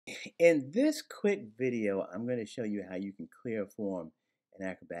In this quick video, I'm going to show you how you can clear a form in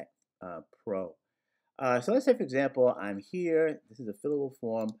Acrobat Pro. So let's say, for example, I'm here. This is a fillable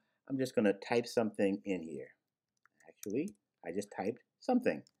form. I'm just going to type something in here. Actually, I just typed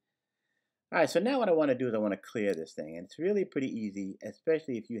something. All right, so now what I want to do is I want to clear this thing. And it's really pretty easy,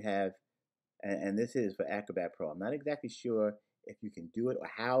 especially if you have, and this is for Acrobat Pro. I'm not exactly sure if you can do it or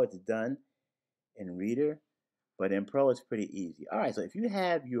how it's done in Reader, but in Pro it's pretty easy. All right, so if you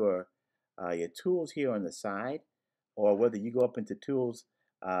have your tools here on the side, or whether you go up into tools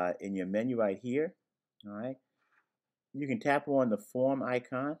in your menu right here, all right, you can tap on the form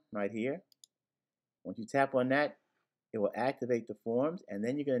icon right here. Once you tap on that, it will activate the forms, and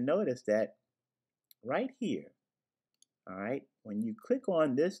then you're going to notice that right here, all right, when you click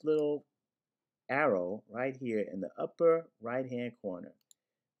on this little arrow right here in the upper right hand corner,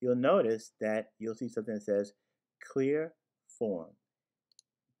 you'll notice that you'll see something that says clear form.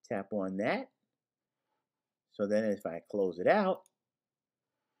 Tap on that. So then if I close it out,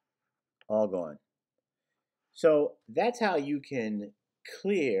 all gone. So that's how you can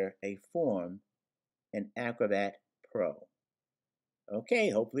clear a form in Acrobat Pro. Okay,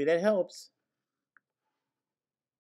 hopefully that helps.